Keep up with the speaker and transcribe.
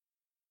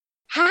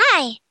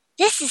Hi,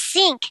 this is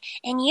Sync,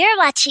 and you're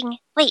listening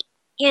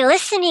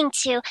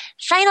to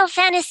Final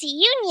Fantasy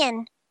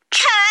Union.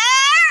 Caramba!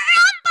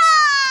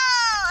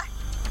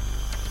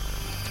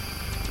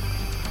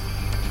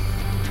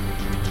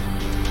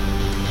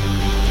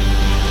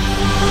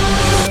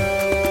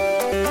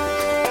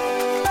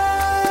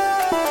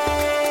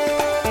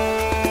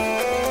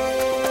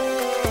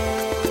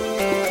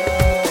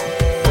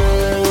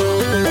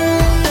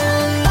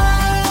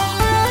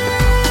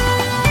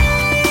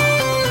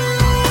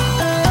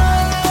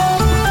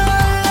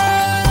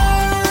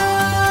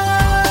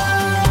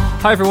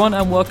 Hi everyone,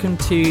 and welcome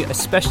to a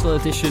special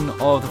edition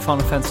of the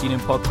Final Fantasy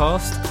Union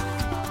podcast.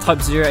 Type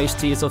 0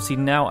 HD is obviously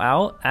now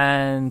out,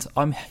 and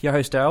I'm your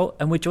host Daryl,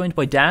 and we're joined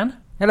by Dan.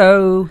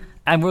 Hello.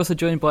 And we're also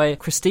joined by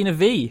Christina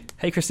V.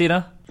 Hey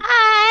Christina.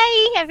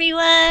 Hi,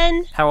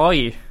 everyone. How are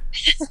you?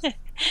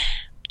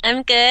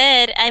 I'm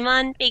good. I'm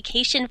on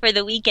vacation for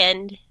the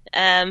weekend.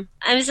 I'm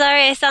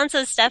sorry I sound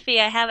so stuffy.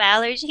 I have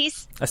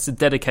allergies. That's the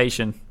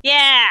dedication.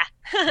 Yeah.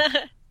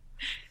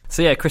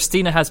 So yeah,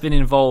 Christina has been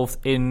involved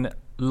in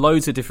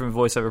loads of different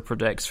voiceover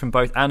projects from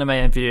both anime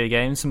and video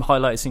games. Some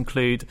highlights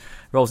include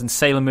roles in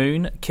Sailor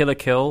Moon, Killer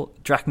Kill,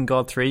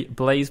 Drakengard 3,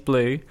 Blaze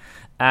Blue,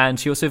 and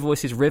she also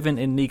voices Riven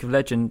in League of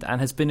Legends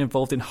and has been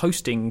involved in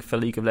hosting for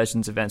League of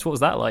Legends events. What was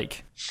that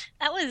like?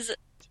 That was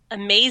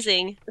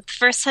amazing. The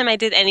first time I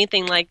did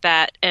anything like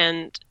that,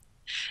 and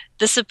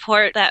the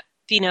support that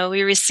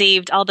we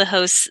received, all the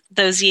hosts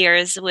those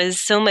years, was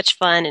so much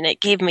fun, and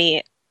it gave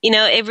me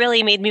it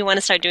really made me want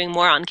to start doing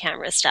more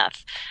on-camera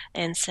stuff.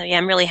 And so, yeah,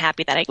 I'm really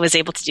happy that I was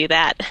able to do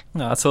that. Oh,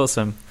 that's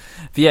awesome.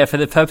 But yeah, for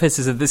the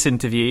purposes of this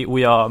interview,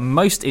 we are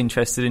most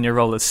interested in your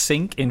role as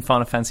Sync in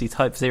Final Fantasy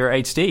Type 0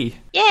 HD.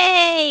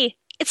 Yay!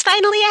 It's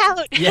finally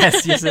out!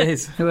 Yes, it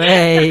is.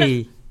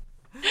 Hooray!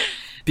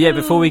 But yeah,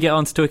 before we get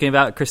on to talking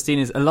about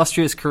Christina's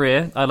illustrious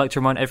career, I'd like to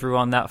remind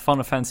everyone that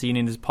Final Fantasy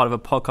Union is part of a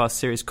podcast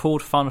series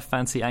called Final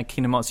Fantasy and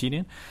Kingdom Hearts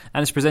Union,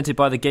 and it's presented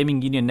by the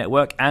Gaming Union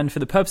Network, and for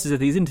the purposes of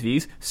these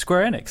interviews,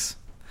 Square Enix.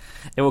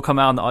 It will come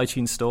out on the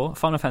iTunes Store,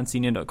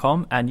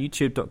 FinalFantasyUnion.com, and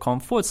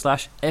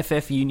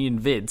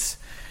YouTube.com/FFUnionVids.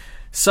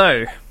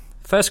 So,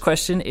 first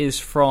question is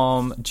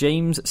from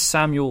James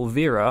Samuel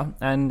Vera,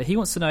 and he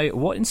wants to know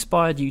what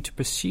inspired you to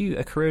pursue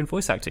a career in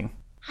voice acting?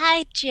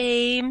 Hi,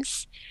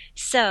 James.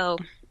 So,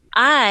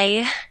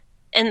 I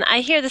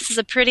hear this is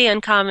a pretty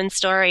uncommon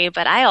story,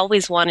 but I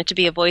always wanted to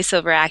be a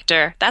voiceover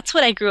actor. That's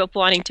what I grew up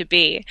wanting to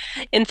be.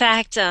 In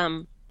fact,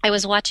 I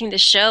was watching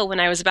this show when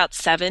I was about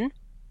 7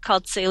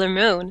 called Sailor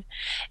Moon,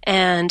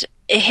 and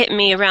it hit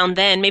me around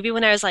then, maybe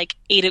when I was like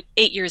 8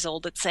 years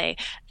old, let's say,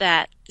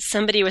 that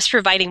somebody was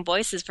providing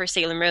voices for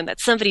Sailor Moon, that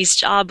somebody's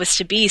job was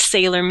to be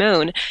Sailor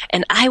Moon,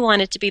 and I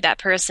wanted to be that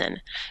person.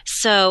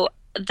 So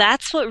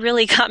that's what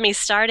really got me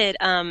started,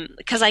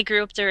 because I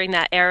grew up during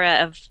that era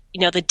of,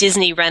 the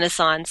Disney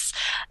Renaissance.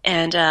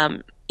 And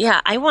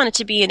I wanted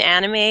to be in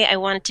anime. I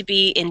wanted to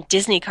be in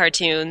Disney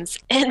cartoons.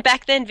 And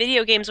back then,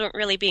 video games weren't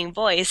really being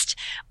voiced,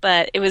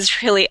 but it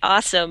was really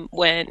awesome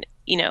when,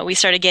 we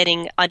started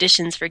getting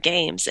auditions for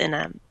games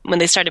and when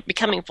they started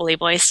becoming fully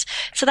voiced.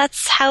 So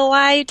that's how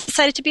I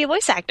decided to be a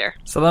voice actor.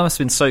 So that must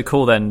have been so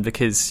cool then,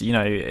 because,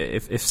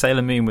 if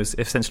Sailor Moon was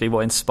essentially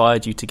what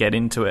inspired you to get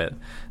into it,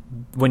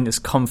 when it's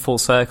come full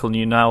circle and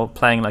you're now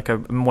playing like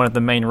one of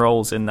the main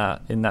roles in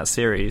that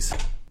series.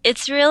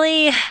 It's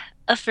really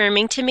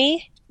affirming to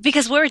me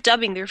because we're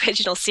dubbing the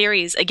original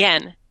series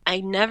again.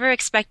 I never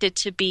expected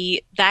to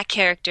be that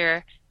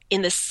character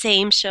in the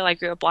same show I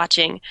grew up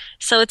watching.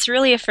 So it's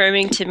really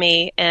affirming to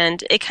me,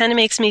 and it kind of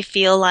makes me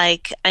feel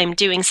like I'm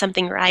doing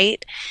something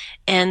right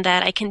and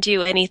that I can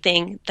do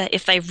anything that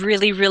if I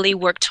really, really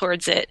work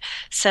towards it.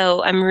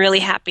 So I'm really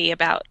happy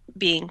about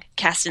being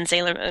cast in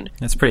Sailor Moon.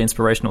 That's a pretty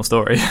inspirational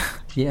story.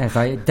 Yeah,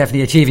 right.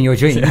 Definitely achieving your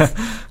dreams.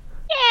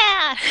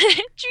 Yeah,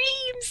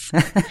 dreams!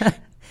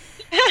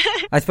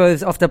 I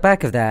suppose off the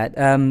back of that,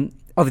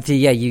 obviously,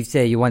 yeah, you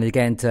say you wanted to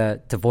get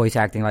into voice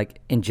acting, like,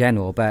 in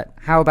general, but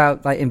how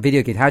about, like, in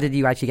video games? How did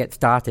you actually get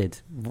started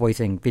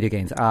voicing video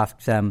games?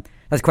 Asks, that's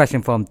a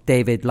question from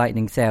David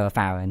Lightning Sarah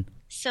Farron.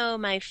 So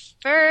my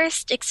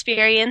first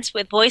experience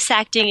with voice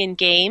acting in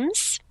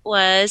games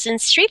was in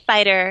Street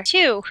Fighter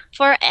 2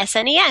 for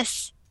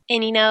SNES.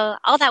 And,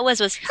 all that was,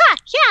 ha,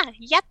 yeah,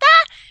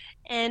 yatta!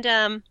 And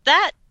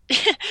that,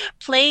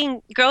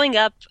 growing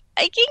up,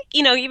 I think,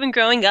 even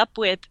growing up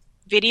with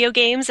video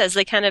games as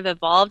they kind of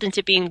evolved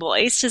into being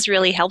voiced has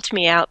really helped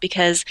me out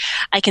because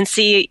I can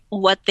see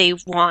what they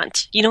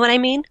want. You know what I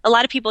mean? A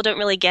lot of people don't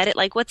really get it.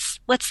 Like, what's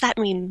that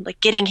mean?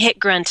 Like getting hit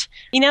grunt,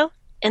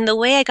 And the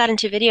way I got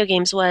into video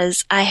games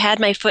was I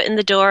had my foot in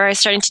the door. I was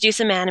starting to do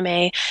some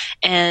anime,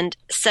 and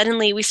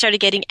suddenly we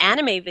started getting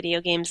anime video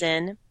games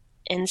in.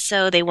 And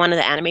so they wanted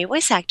the anime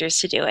voice actors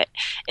to do it.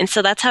 And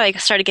so that's how I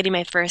started getting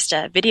my first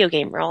video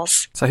game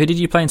roles. So who did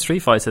you play in Street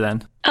Fighter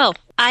then? Oh,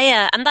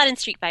 I'm not in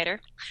Street Fighter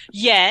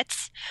yet,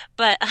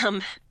 but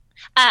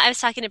I was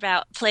talking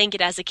about playing it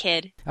as a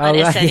kid on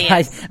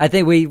SNES. I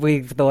think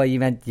we thought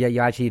you meant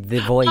you're actually the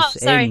voice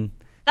sorry. in.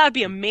 That would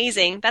be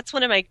amazing. That's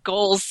one of my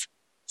goals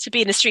to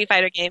be in a Street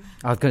Fighter game.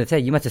 I was going to say,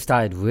 you must have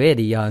started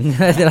really young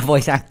as a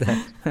voice actor.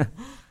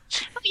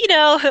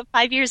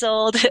 5 years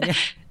old. Yeah.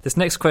 This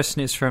next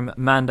question is from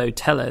Mando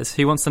Tellez,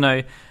 who wants to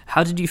know,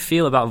 how did you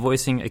feel about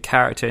voicing a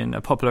character in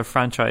a popular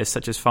franchise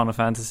such as Final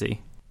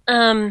Fantasy?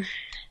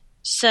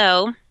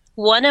 So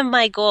one of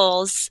my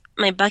goals,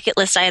 my bucket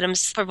list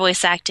items for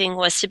voice acting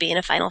was to be in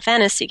a Final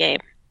Fantasy game.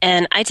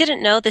 And I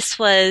didn't know this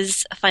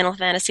was a Final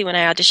Fantasy when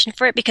I auditioned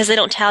for it because they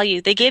don't tell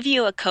you. They give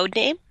you a code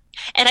name.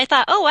 And I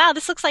thought, oh, wow,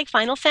 this looks like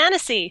Final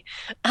Fantasy.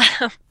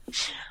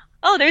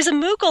 Oh, there's a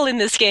Moogle in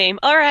this game.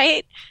 All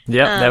right.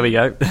 Yeah, there we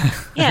go.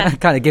 Yeah.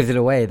 Kind of gives it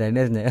away then,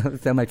 isn't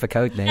it? So much for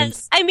code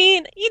names. I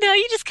mean,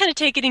 you just kind of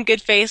take it in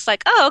good faith.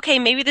 Like, oh, okay,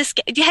 maybe this...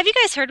 Have you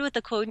guys heard what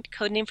the code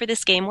name for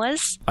this game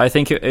was? I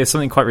think it's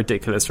something quite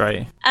ridiculous,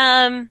 right?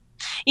 On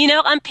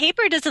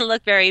paper it doesn't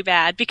look very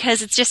bad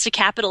because it's just a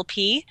capital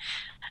P.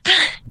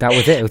 That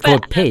was it? It was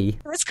called P?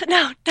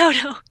 No.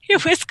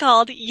 It was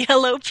called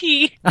Yellow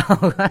P.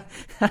 Oh,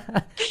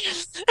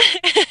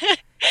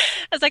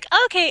 I was like,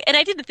 okay. And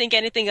I didn't think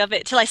anything of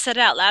it till I said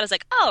it out loud. I was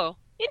like, oh,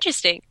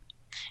 interesting.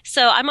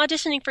 So I'm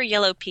auditioning for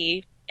Yellow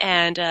P.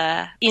 And,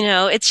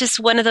 it's just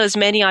one of those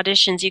many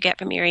auditions you get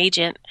from your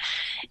agent.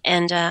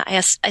 And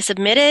I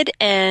submitted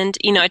and,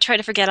 I tried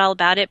to forget all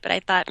about it. But I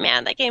thought,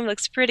 man, that game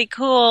looks pretty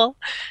cool.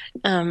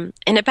 And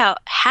about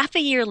half a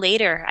year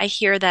later, I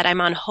hear that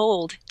I'm on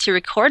hold to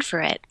record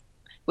for it,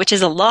 which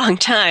is a long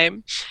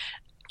time.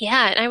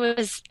 Yeah,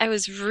 and I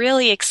was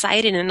really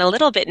excited and a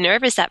little bit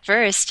nervous at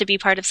first to be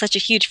part of such a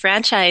huge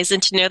franchise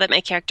and to know that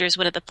my character is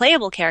one of the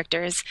playable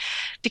characters.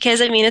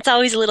 Because, it's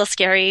always a little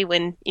scary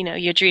when,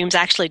 your dreams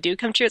actually do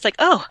come true. It's like,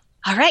 oh,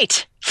 all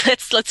right,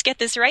 let's get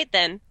this right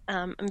then.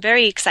 I'm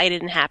very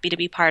excited and happy to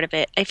be part of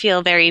it. I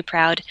feel very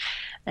proud.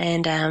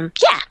 And,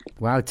 yeah.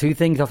 Wow, 2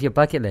 things off your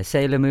bucket list,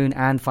 Sailor Moon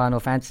and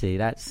Final Fantasy.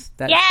 That's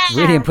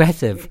really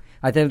impressive.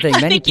 I don't think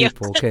many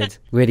people could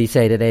really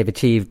say that they've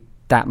achieved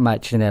that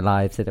much in their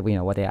lives that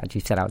what they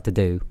actually set out to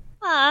do.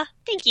 Aw,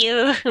 thank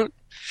you. I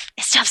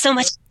still have so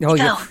much to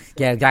go.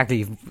 Yeah,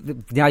 exactly.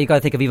 Now you got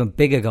to think of even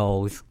bigger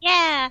goals.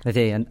 Yeah. Let's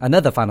see,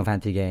 another Final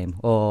Fantasy game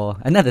or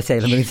another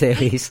Sailor Moon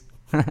series.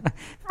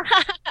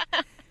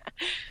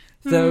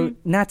 So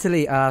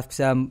Natalie asks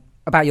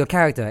about your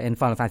character in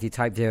Final Fantasy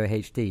Type 0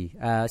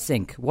 HD,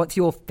 Sync. What's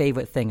your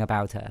favorite thing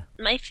about her?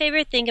 My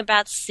favorite thing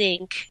about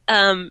Sync,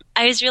 I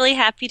was really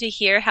happy to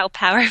hear how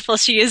powerful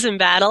she is in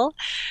battle.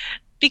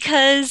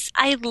 Because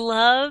I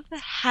love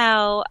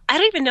how, I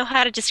don't even know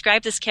how to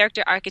describe this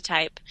character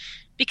archetype.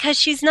 Because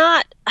she's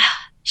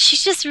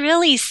just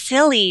really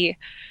silly.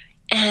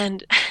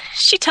 And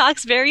she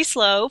talks very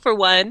slow, for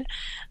one.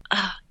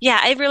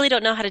 I really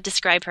don't know how to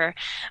describe her.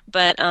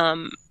 But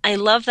I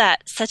love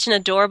that such an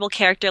adorable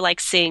character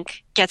like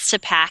Sync gets to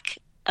pack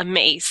a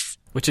mace.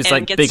 Which is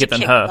bigger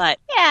than her. Butt.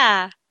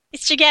 Yeah,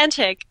 it's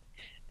gigantic.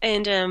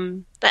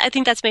 And I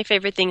think that's my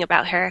favorite thing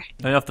about her.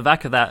 And off the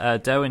back of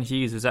that, Derwin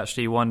Hughes was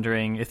actually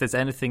wondering if there's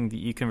anything that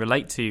you can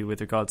relate to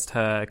with regards to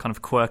her kind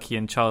of quirky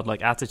and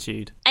childlike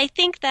attitude. I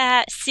think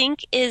that Sync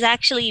is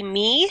actually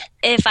me.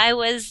 If I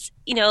was,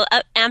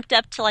 amped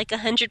up to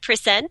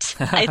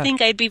 100%, I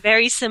think I'd be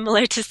very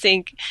similar to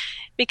Sync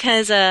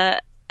because I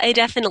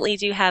definitely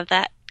do have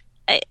that.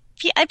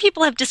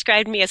 People have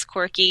described me as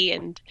quirky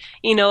and,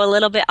 a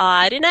little bit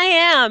odd, and I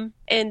am.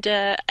 And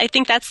I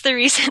think that's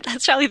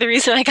probably the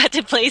reason I got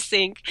to play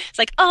Sync. It's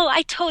like, oh,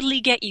 I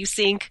totally get you,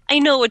 Sync. I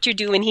know what you're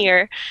doing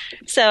here.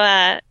 So,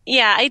 I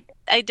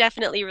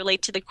definitely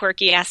relate to the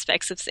quirky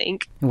aspects of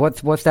Sync.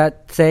 What's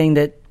that saying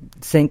that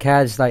Sync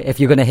has, if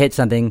you're going to hit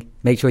something,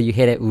 make sure you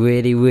hit it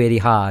really, really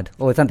hard,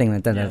 or something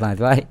like those lines,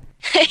 right?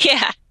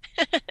 Yeah.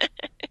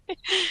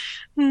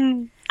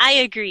 I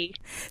agree.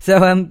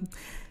 So,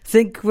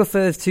 Sync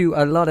refers to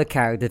a lot of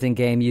characters in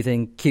game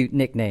using cute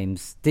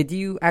nicknames. Did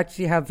you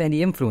actually have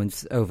any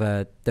influence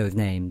over those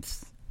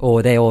names? Or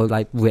are they all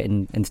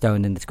written in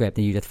stone in the script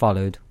and you just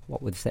followed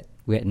what was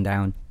written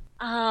down?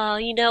 Oh,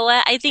 you know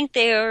what? I think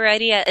they were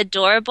already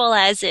adorable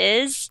as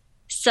is,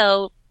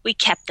 so we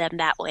kept them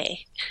that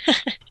way.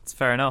 It's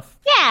fair enough.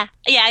 Yeah,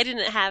 I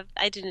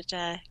didn't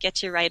get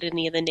to write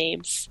any of the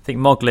names. I think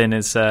Moglin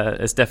is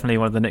definitely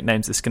one of the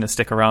nicknames that's going to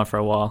stick around for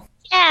a while.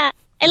 Yeah,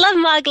 I love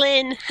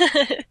Moglin.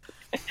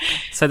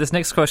 So this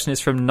next question is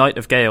from Knight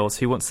of Gales,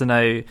 who wants to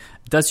know,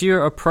 does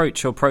your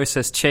approach or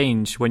process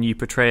change when you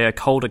portray a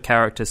colder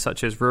character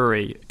such as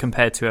Ruri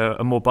compared to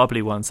a more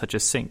bubbly one such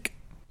as Sync?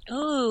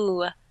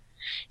 Ooh.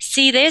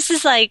 See, this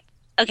is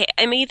okay,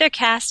 I'm either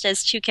cast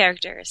as 2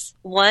 characters.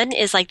 One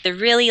is the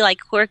really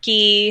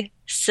quirky,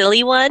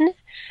 silly one,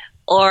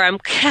 or I'm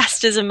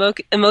cast as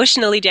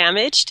emotionally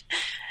damaged.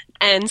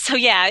 And so,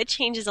 yeah, it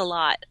changes a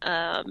lot.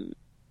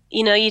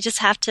 You just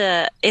have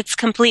to, it's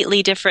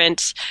completely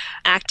different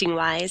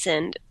acting-wise,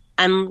 and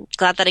I'm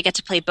glad that I get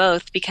to play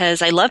both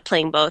because I love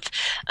playing both.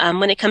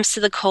 When it comes to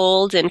the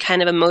cold and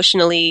kind of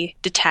emotionally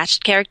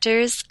detached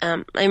characters,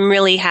 I'm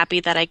really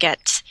happy that I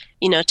get,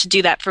 to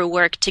do that for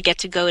work, to get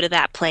to go to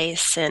that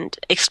place and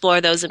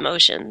explore those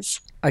emotions.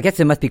 I guess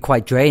it must be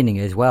quite draining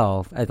as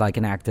well, as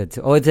an actor.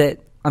 Or is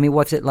it,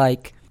 what's it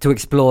like to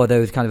explore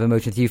those kind of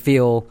emotions? Do you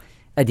feel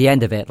at the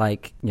end of it,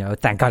 like,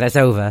 thank God it's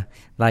over?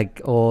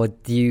 Like, or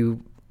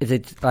is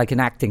it like an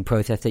acting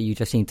process that you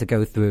just seem to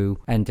go through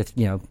and just,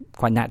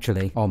 quite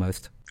naturally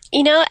almost?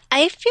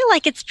 I feel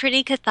like it's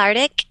pretty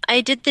cathartic.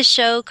 I did this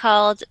show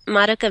called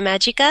Madoka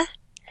Magica,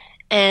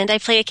 and I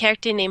play a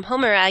character named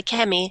Homura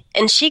Akemi,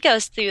 and she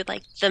goes through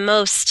like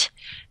the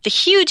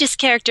hugest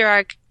character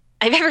arc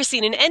I've ever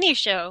seen in any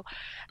show.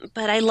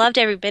 But I loved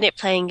every minute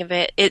playing of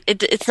it.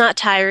 It's not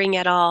tiring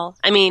at all.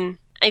 I mean,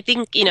 I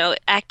think,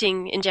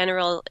 acting in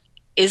general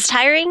is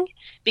tiring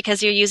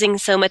because you're using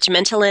so much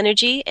mental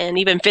energy and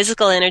even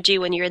physical energy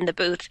when you're in the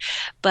booth.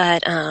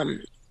 But,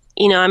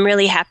 I'm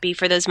really happy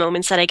for those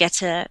moments that I get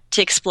to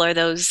explore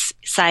those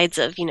sides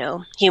of,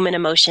 human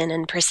emotion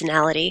and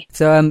personality.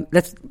 So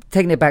let's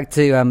take it back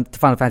to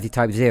Final Fantasy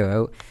Type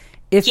 0.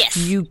 If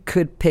you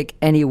could pick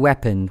any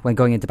weapon when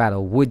going into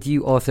battle, would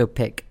you also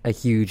pick a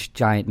huge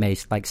giant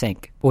mace like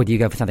Sync? Or do you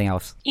go for something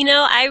else?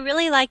 I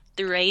really like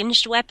the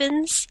ranged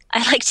weapons.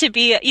 I like to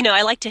be,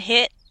 I like to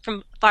hit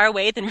from far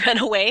away then run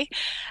away.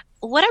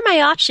 What are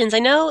my options? I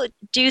know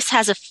Deuce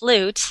has a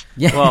flute.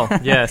 Yeah. Well,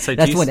 yeah. So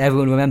that's what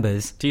everyone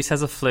remembers. Deuce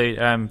has a flute,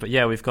 but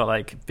yeah, we've got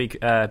like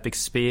big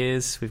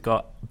spears. We've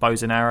got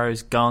bows and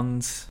arrows,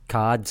 guns,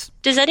 cards.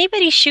 Does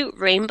anybody shoot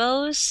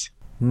rainbows?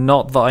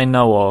 Not that I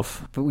know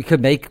of. But we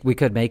could make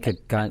a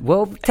gun.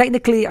 Well,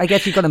 technically, I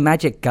guess you've got a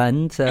magic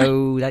gun,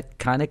 so that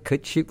kind of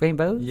could shoot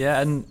rainbows.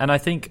 Yeah, and I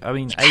think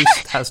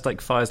Ace has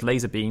fires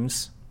laser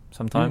beams.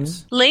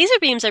 Sometimes. Mm-hmm. Laser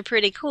beams are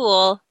pretty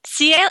cool.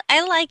 See,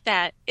 I like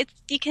that.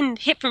 You can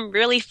hit from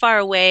really far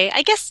away.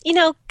 I guess,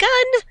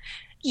 gun,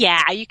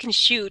 yeah, you can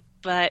shoot,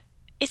 but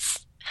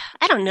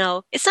I don't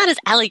know. It's not as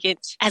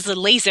elegant as a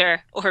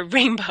laser or a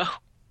rainbow.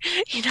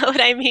 You know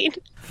what I mean?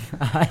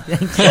 I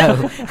think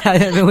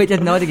so. We're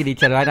just nodding at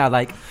each other right now,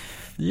 like...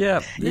 Yeah.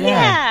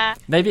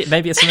 Maybe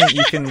it's something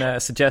you can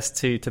suggest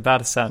to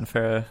Badasan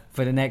for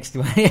the next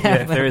one. Yeah,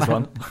 if there is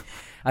one.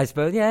 I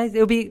suppose, yeah,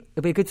 it'll be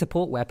a good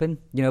support weapon.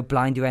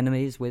 Blind your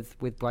enemies with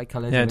bright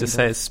colours. Yeah, just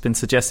say it's been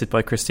suggested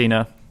by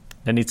Christina.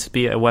 There needs to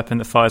be a weapon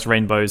that fires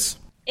rainbows.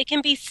 It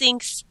can be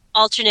Sync's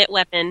alternate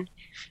weapon.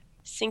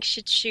 Sync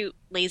should shoot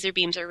laser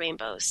beams or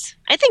rainbows.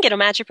 I think it'll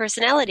match your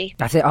personality.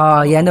 That's it.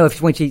 Oh, yeah, no,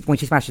 when she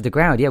smashes the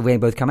ground, yeah,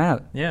 rainbows come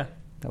out. Yeah,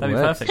 that'd be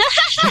perfect.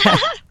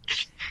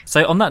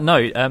 So on that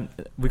note,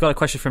 we got a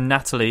question from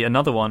Natalie,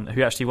 another one,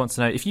 who actually wants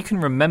to know, if you can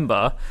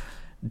remember...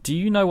 Do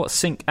you know what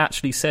Sync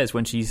actually says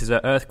when she uses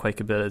her earthquake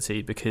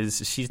ability?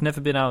 Because she's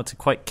never been able to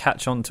quite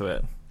catch on to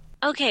it.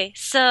 Okay,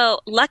 so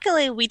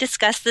luckily we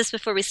discussed this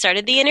before we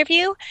started the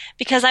interview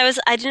because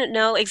I didn't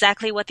know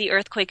exactly what the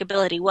earthquake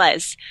ability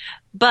was.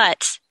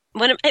 But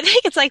I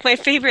think it's like my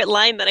favorite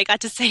line that I got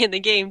to say in the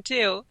game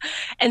too.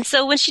 And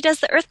so when she does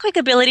the earthquake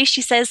ability,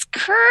 she says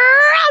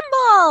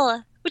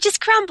crumble, which is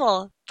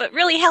crumble, but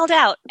really held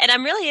out. And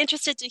I'm really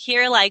interested to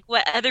hear like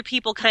what other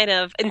people kind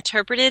of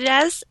interpreted it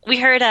as. We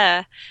heard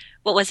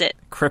what was it?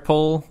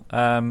 Cripple.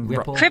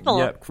 Ripple. Cripple.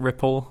 Yeah,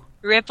 ripple.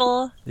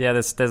 Ripple. Yeah,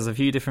 there's a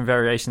few different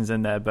variations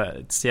in there,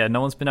 but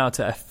no one's been able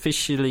to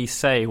officially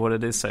say what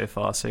it is so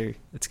far, so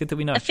it's good that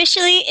we know.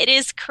 Officially, it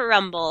is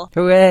crumble.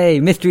 Hooray!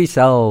 Mystery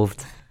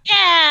solved.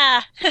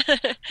 Yeah!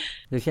 It's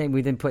a shame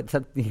we didn't put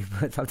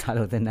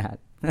subtitles in that.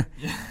 I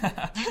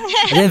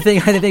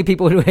didn't think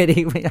people would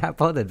really have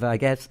bothered, but I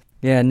guess,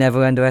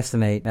 never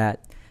underestimate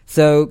that.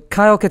 So,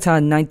 Kyle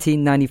Katan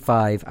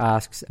 1995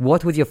 asks,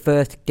 what was your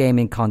first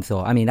gaming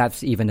console? I mean,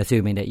 that's even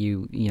assuming that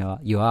you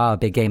are a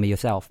big gamer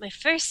yourself. My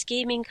first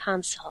gaming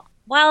console.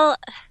 Well,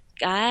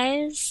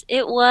 guys,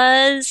 it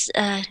was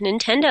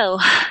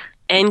Nintendo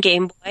and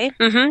Game Boy.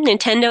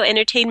 Nintendo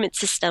Entertainment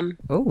System.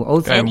 Oh,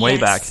 old time. Going way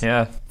back,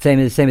 yeah. Same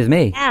as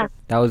me. Yeah.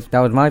 That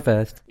was my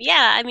first.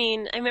 Yeah, I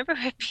mean, I remember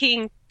it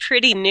being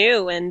pretty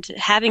new and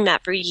having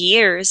that for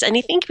years. And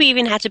I think we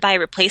even had to buy a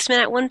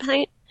replacement at one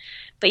point.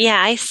 But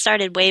yeah, I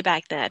started way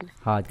back then.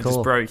 Hardcore. It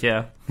just broke,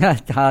 yeah.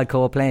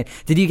 Hardcore playing.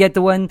 Did you get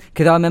the one?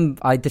 Because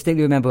I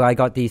distinctly remember I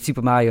got the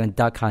Super Mario and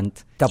Duck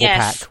Hunt double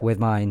pack with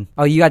mine.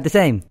 Oh, you had the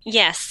same?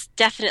 Yes,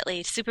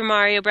 definitely. Super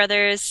Mario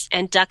Brothers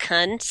and Duck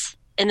Hunt.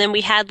 And then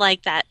we had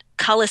like that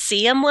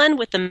Coliseum one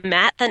with the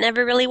mat that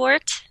never really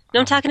worked. You know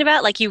what I'm talking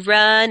about? Like you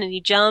run and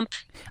you jump.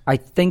 I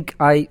think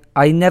I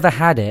never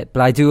had it,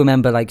 but I do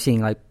remember like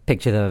seeing like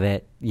pictures of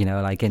it,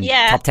 like in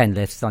top 10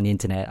 lists on the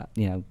internet,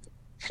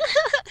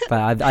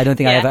 But I don't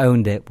think I ever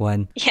owned it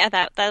one. Yeah,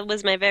 that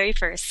was my very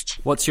first.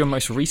 What's your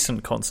most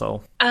recent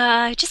console?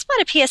 I just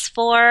bought a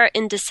PS4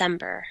 in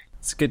December.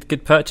 It's a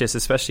good purchase,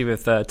 especially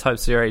with Type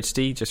 0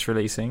 HD just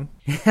releasing.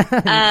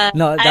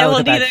 No, that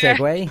was a bad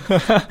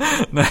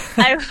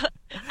segue.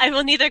 I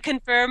will neither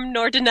confirm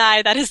nor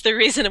deny that is the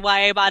reason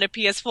why I bought a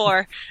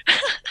PS4.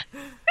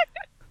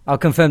 I'll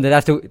confirm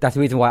that that's the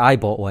reason why I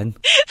bought one.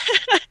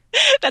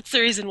 That's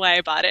the reason why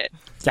I bought it.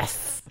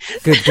 Yes.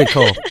 Good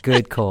call.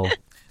 Good call.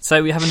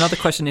 So we have another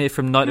question here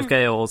from Night of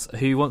Gales,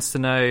 who wants to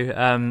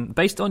know,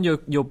 based on your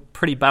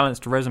pretty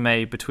balanced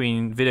resume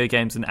between video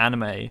games and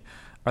anime,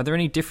 are there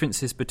any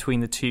differences between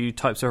the two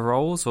types of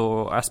roles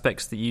or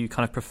aspects that you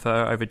kind of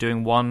prefer over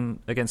doing one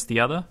against the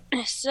other?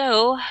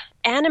 So,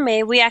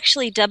 anime, we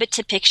actually dub it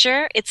to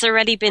picture. It's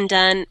already been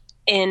done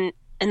in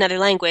another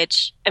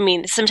language. I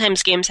mean,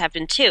 sometimes games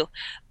happen too,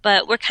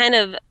 but we're kind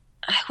of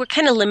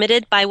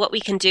limited by what we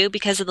can do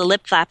because of the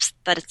lip flaps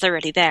that it's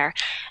already there.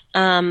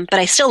 But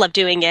I still love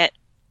doing it.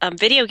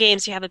 Video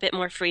games, you have a bit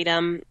more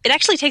freedom. It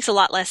actually takes a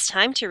lot less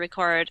time to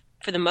record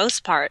for the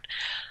most part.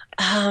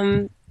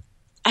 I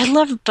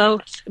love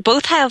both.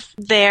 Both have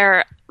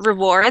their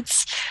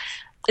rewards.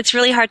 It's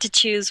really hard to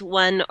choose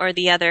one or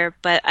the other,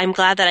 but I'm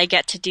glad that I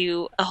get to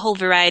do a whole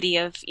variety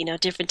of,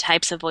 different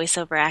types of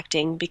voiceover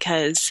acting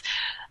because,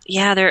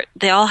 yeah,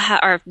 they all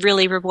are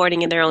really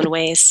rewarding in their own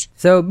ways.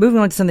 So moving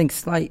on to something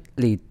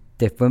slightly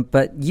different,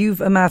 but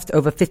you've amassed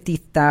over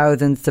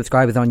 50,000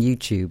 subscribers on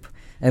YouTube,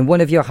 and one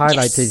of your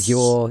highlights is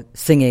your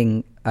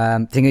singing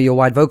your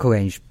wide vocal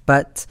range.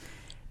 But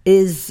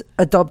is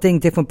adopting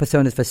different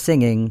personas for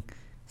singing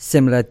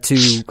similar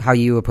to how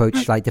you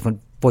approach like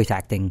different voice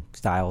acting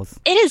styles?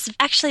 It is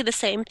actually the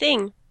same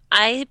thing.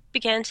 I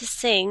began to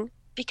sing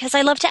because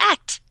I love to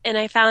act, and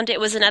I found it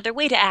was another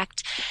way to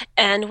act.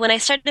 And when I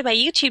started my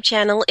YouTube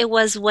channel, it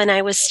was when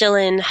I was still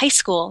in high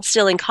school,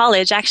 still in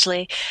college,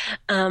 actually.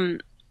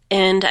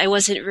 And I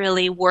wasn't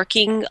really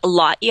working a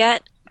lot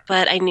yet,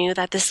 but I knew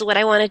that this is what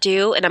I want to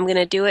do, and I'm going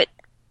to do it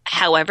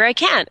however I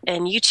can.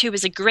 And YouTube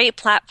is a great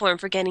platform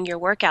for getting your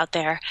work out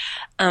there.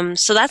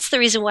 So that's the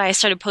reason why I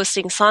started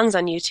posting songs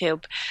on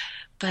YouTube.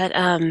 But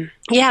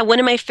one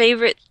of my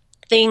favorite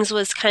things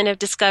was kind of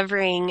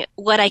discovering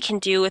what I can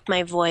do with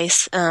my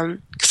voice.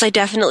 Because I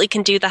definitely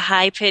can do the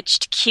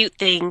high-pitched, cute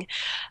thing,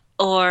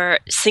 or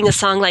sing a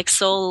song like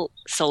Soul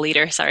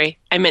Eater. Sorry,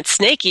 I meant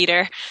Snake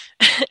Eater.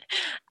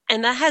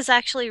 And that has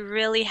actually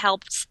really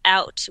helped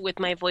out with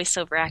my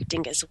voiceover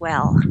acting as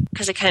well,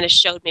 because it kind of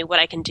showed me what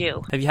I can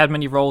do. Have you had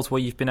many roles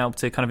where you've been able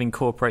to kind of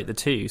incorporate the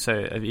two?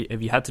 So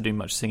have you had to do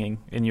much singing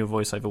in your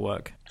voiceover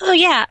work? Oh,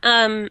 yeah.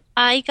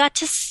 I got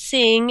to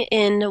sing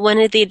in one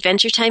of the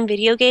Adventure Time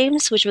video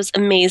games, which was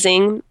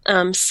amazing.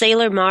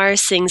 Sailor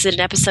Mars sings in an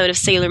episode of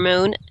Sailor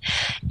Moon,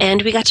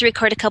 and we got to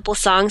record a couple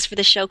songs for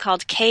the show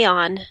called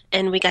K-On!,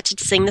 and we got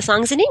to sing the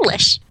songs in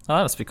English. Oh,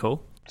 that must be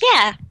cool.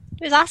 Yeah,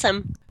 it was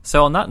awesome.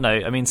 So on that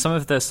note, I mean, some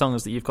of the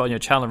songs that you've got on your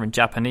channel are in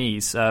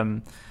Japanese.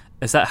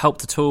 Has that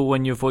helped at all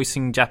when you're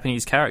voicing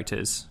Japanese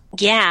characters?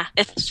 Yeah,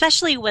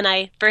 especially when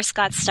I first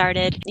got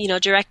started.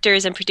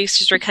 Directors and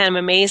producers were kind of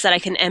amazed that I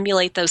can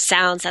emulate those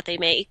sounds that they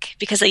make,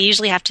 because I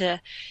usually have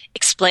to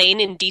explain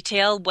in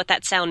detail what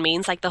that sound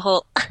means, like the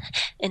whole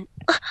and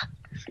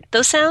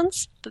those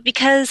sounds. But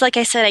because, like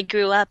I said, I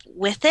grew up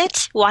with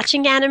it,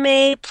 watching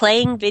anime,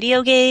 playing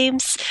video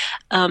games,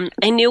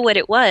 I knew what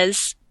it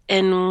was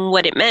and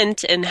what it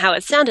meant and how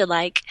it sounded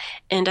like,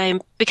 and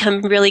I've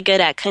become really good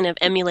at kind of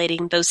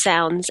emulating those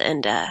sounds,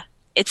 and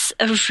it's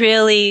a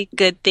really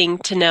good thing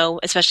to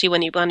know, especially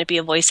when you want to be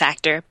a voice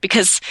actor,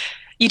 because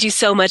you do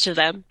so much of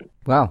them.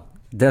 Wow,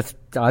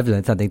 I've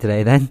learned something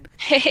today then.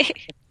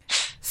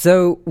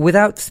 So,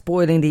 without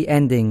spoiling the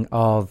ending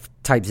of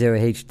Type 0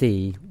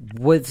 HD,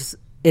 was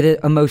it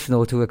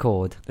emotional to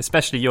record?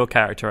 Especially your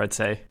character, I'd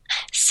say.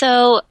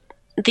 So,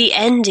 the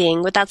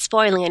ending, without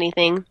spoiling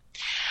anything,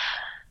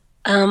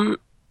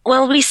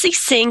 well, we see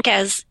Sync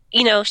as,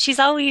 she's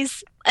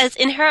always, as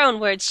in her own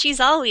words, she's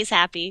always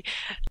happy.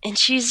 And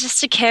she's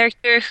just a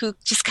character who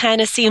just kind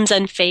of seems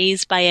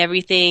unfazed by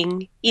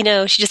everything. She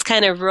just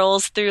kind of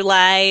rolls through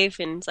life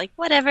and it's like,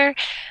 whatever.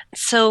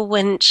 So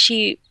when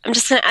I'm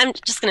just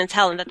gonna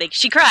tell him that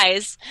she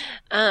cries.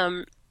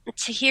 To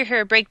hear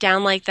her break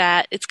down like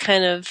that,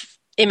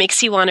 it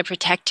makes you want to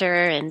protect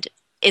her, and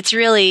it's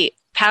really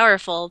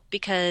powerful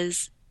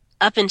because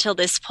up until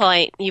this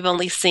point, you've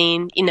only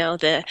seen,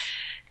 the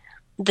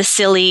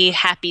silly,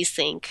 happy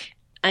Sync.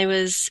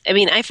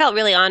 I felt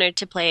really honored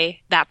to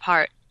play that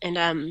part, and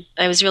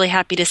I was really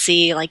happy to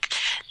see, like,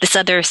 this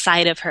other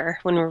side of her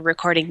when we were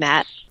recording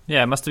that.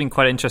 Yeah, it must have been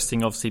quite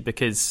interesting, obviously,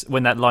 because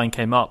when that line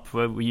came up,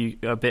 were you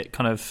a bit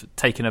kind of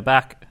taken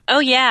aback? Oh,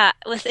 yeah.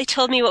 They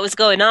told me what was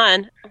going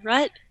on.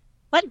 What,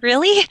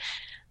 really?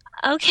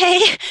 Okay.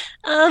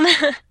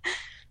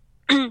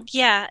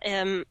 Yeah,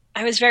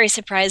 I was very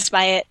surprised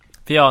by it.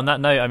 But yeah, on that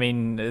note, I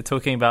mean,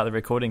 talking about the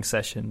recording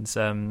sessions,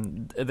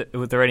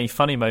 were there any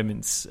funny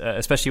moments,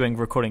 especially when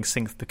recording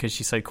Sync because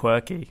she's so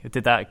quirky?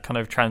 Did that kind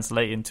of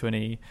translate into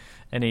any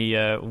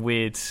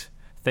weird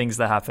things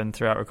that happened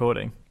throughout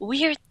recording?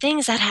 Weird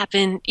things that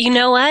happened. You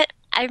know what?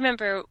 I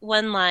remember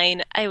one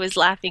line, I was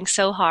laughing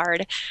so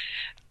hard.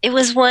 It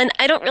was one,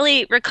 I don't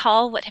really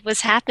recall what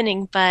was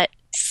happening, but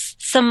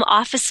some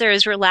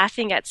officers were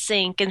laughing at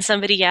Sync and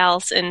somebody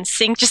else, and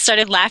Sync just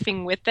started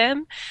laughing with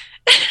them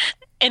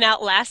and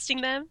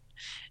outlasting them.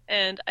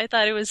 And I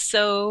thought it was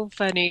so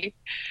funny.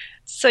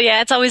 So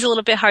yeah, it's always a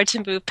little bit hard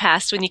to move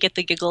past when you get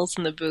the giggles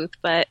in the booth.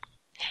 But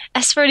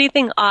as for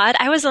anything odd,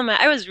 I was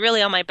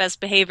really on my best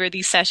behavior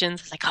these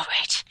sessions. I was like, all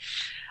right,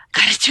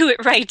 gotta do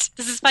it right.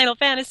 This is Final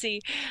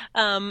Fantasy.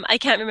 I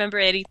can't remember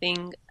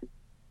anything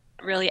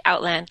really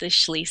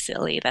outlandishly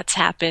silly that's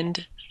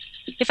happened.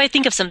 If I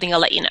think of something, I'll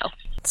let you know.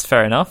 It's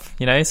fair enough.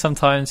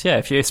 Sometimes, yeah,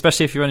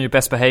 especially if you're on your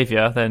best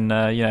behavior, then,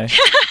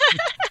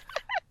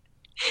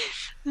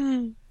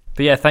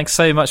 But yeah, thanks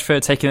so much for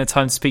taking the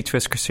time to speak to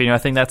us, Christina. I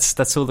think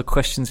that's all the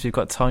questions we've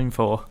got time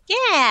for.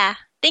 Yeah.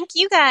 Thank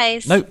you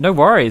guys. No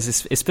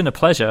worries. It's been a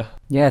pleasure.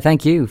 Yeah,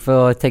 thank you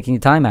for taking the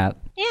time out.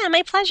 Yeah,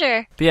 my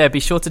pleasure. But yeah, be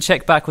sure to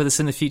check back with us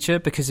in the future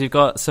because we've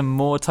got some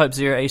more Type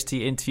 0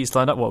 HD interviews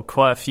lined up. Well,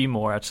 quite a few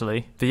more,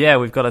 actually. But yeah,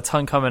 we've got a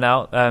ton coming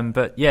out.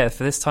 But yeah,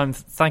 for this time,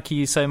 thank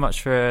you so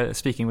much for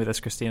speaking with us,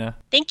 Christina.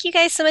 Thank you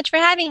guys so much for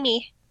having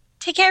me.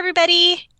 Take care, everybody.